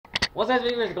Once I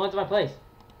viewers go into my place.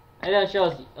 And then it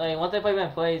shows, like, once I play my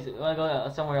plays, you wanna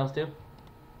go somewhere else too?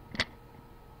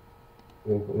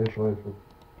 Wait.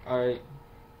 Alright.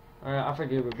 Alright, I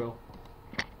forgive you, bro.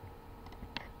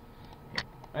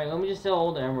 Alright, let me just sell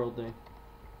all the emerald thing.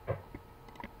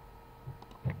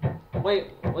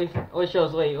 Wait,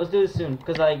 shows, wait, let's do this soon,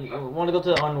 because I want to go to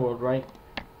the underworld, right?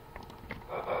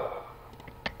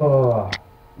 Oh,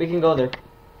 We can go there.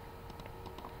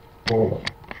 hold on.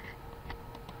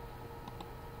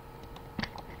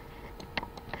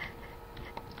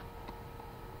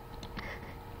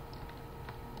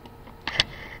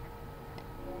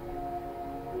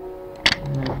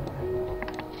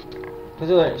 Cause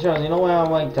look, Sean, you know why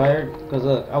I'm like tired? Cause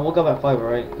look, I woke up at 5,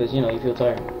 right? Cause you know you feel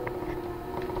tired.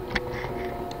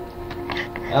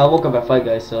 I woke up at 5,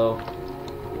 guys. So,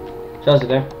 Sean's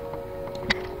there.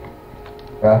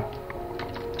 Yeah.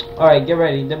 All right, get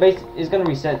ready. The base is gonna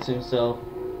reset soon, so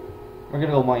we're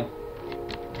gonna go mine.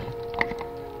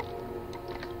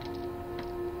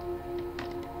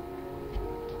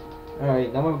 All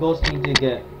right, now my goal is to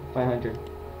get 500.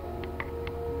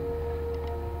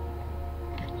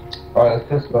 Alright,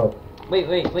 let's just go. Wait.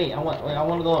 I want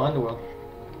to go to underworld.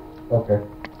 Okay.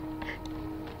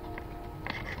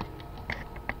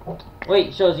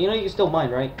 Wait, shows. You know you can still mine,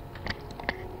 right?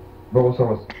 Roll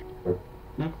some.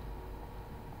 Hmm.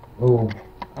 Oh, All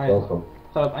right. welcome.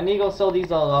 Hold up. I need to go sell these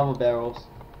lava barrels.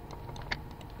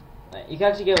 You can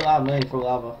actually get a lot of money for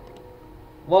lava.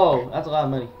 Whoa, that's a lot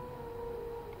of money.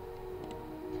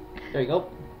 There you go.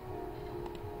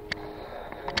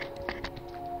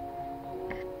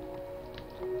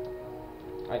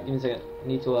 Alright, give me a second. I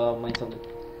need to mine something.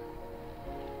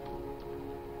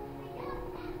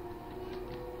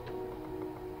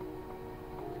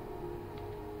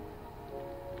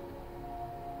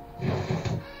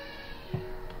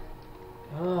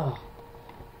 Oh.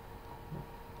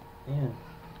 Man.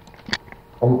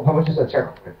 How much is that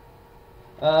check?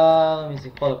 Let me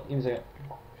see. Hold up. Give me a second.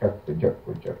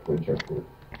 Check.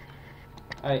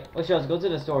 Alright, well, Shells, go to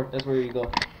the store. That's where you go.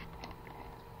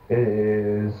 It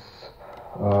is,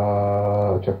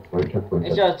 check.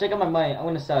 Hey, Shells, check out my money. I'm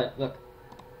gonna sell it. Look.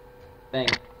 Bang.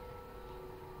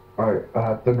 Alright, I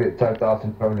have to get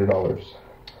 $5,500.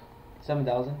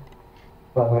 7,000.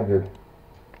 500.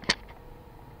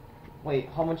 Wait,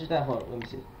 how much is that? Hold up. Let me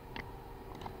see.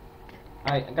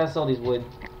 Alright, I gotta sell these wood.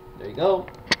 There you go.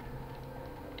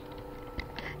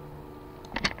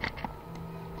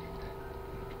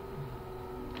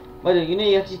 But you know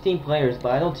you have to team players,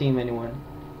 but I don't team anyone.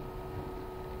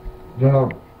 No.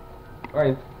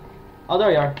 Alright. Oh,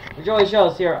 there you are. Joey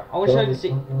Shells here. I want to show you the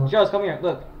secret. Shells, come here.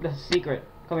 Look, the secret.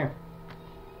 Come here.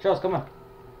 Shells, come on.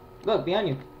 Look, behind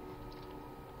you.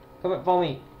 Come here, follow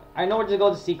me. I know where to go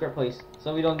to the secret place,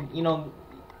 so we don't, you know,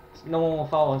 no one will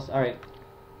follow us. Alright.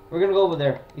 We're gonna go over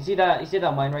there. You see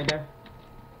that mine right there?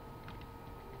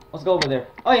 Let's go over there.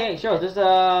 Oh, hey, Shells, there's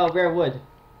rare wood.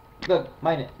 Look,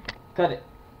 mine it. Cut it.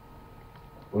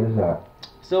 What is that?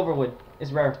 Silver wood.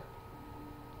 It's rare.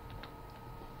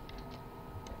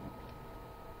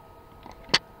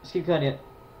 Just keep cutting it.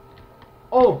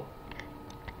 Oh!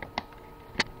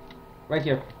 Right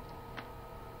here.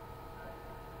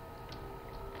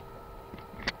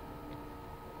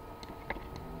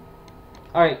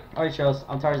 Alright, Charles.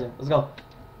 I'm Tarzan. Let's go.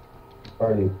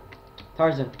 Party.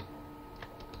 Tarzan.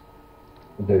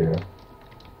 There you go.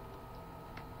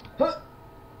 Huh.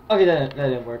 Okay, that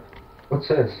didn't work. What's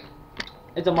this?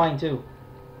 It's a mine too.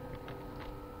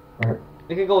 Alright.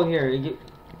 We can go here.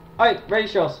 Alright, ready,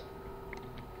 Charles.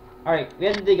 Alright, we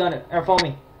have to dig on it. Or follow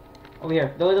me. Over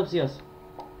here. Don't let them see us.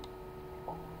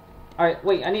 Alright,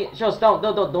 wait, I need... Charles,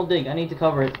 don't dig. I need to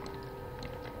cover it.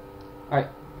 Alright.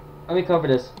 Let me cover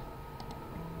this.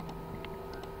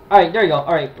 Alright, there you go.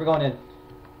 Alright, we're going in.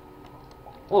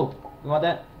 Whoa, you want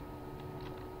that?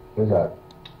 What's that?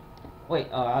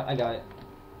 Wait, I got it.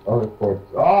 Oh, the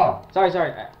quartz. Ah! Sorry.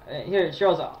 Here,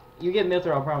 Charles, you get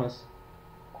Mithril, I promise.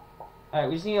 Alright,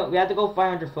 we have to go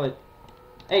 500 foot.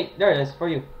 Hey, there it is, for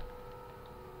you.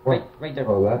 What? Right there.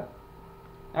 Oh, that?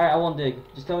 Alright, I won't dig.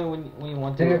 Just tell me when you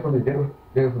want to. Dig it for me. Dig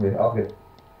it for me. I'll get it.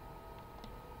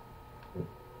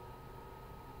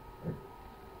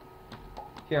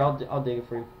 Here, I'll dig it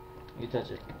for you. You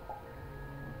touch it.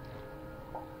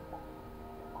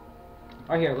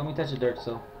 Alright, here, let me touch the dirt,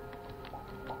 so.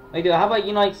 Hey, dude, how about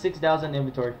you know, like 6,000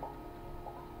 inventory?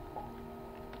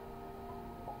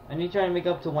 I need to try and make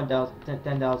up to 1,000,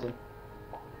 10,000.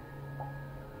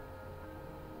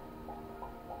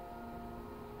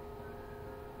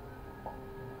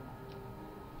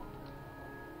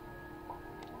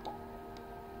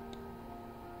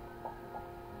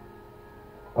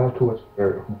 I have too much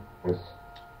dirt. Yes.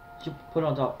 You put it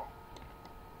on top.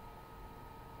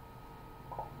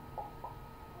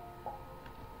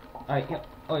 Alright, yeah.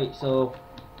 Oh wait, so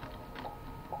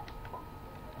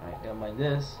alright, gotta mind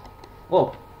this.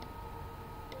 Whoa.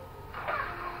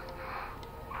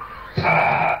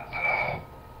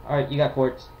 Alright, you got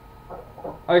quartz.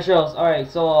 Alright, Shells.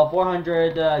 Alright, so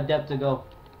 400 depth to go.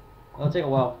 It'll take a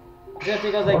while. It's gonna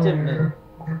take us like 10 minutes.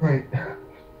 Wait.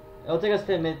 It'll take us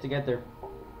 10 minutes to get there.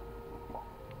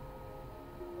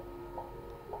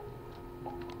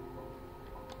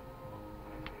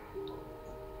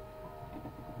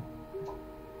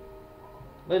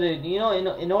 But dude, you know,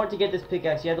 in order to get this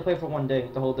pickaxe, you have to play for 1 day,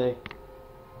 the whole day.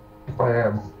 I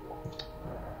am.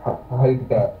 How do you get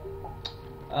that?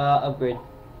 Upgrade.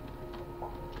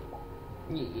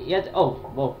 You have to, oh,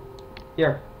 whoa.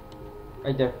 Here.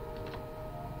 Right there.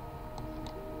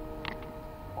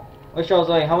 Wait, Charles,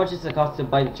 like, how much does it cost to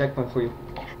buy the checkpoint for you?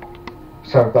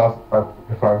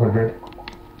 7,500.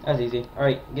 That's easy.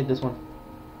 Alright, get this one.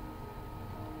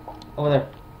 Over there.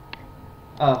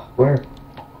 Where?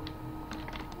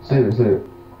 See it.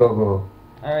 Go.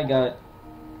 Alright, got it.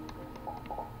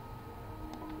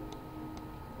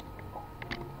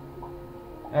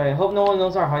 Alright, hope no one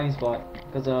knows our hiding spot,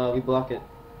 because we block it.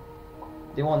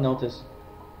 They won't notice.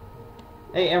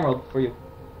 Hey, emerald for you.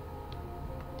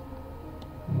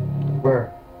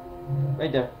 Where?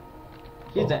 Right there.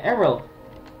 Here's the emerald.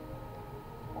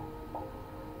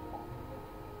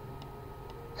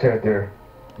 It's right there.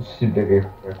 Just keep digging.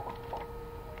 There.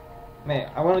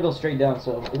 Man, I want to go straight down,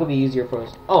 so it'll be easier for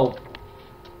us. Oh.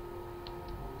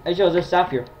 Hey, Joe, there's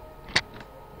sapphire.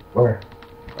 Where?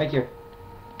 Right here.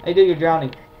 Hey, dude, you're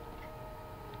drowning.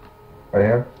 I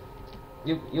am?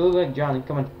 You look like drowning.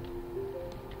 Come on.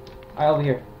 Alright, over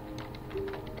here.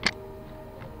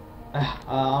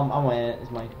 I'm gonna end it.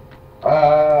 It's mine.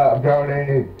 I'm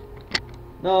drowning.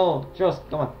 No, Joe,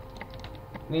 come on.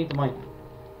 We need the mine.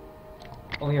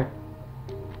 Over here.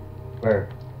 Where?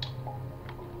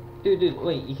 Dude,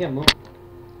 wait, you can't move.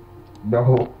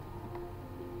 No.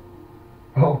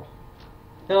 Oh.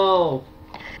 No.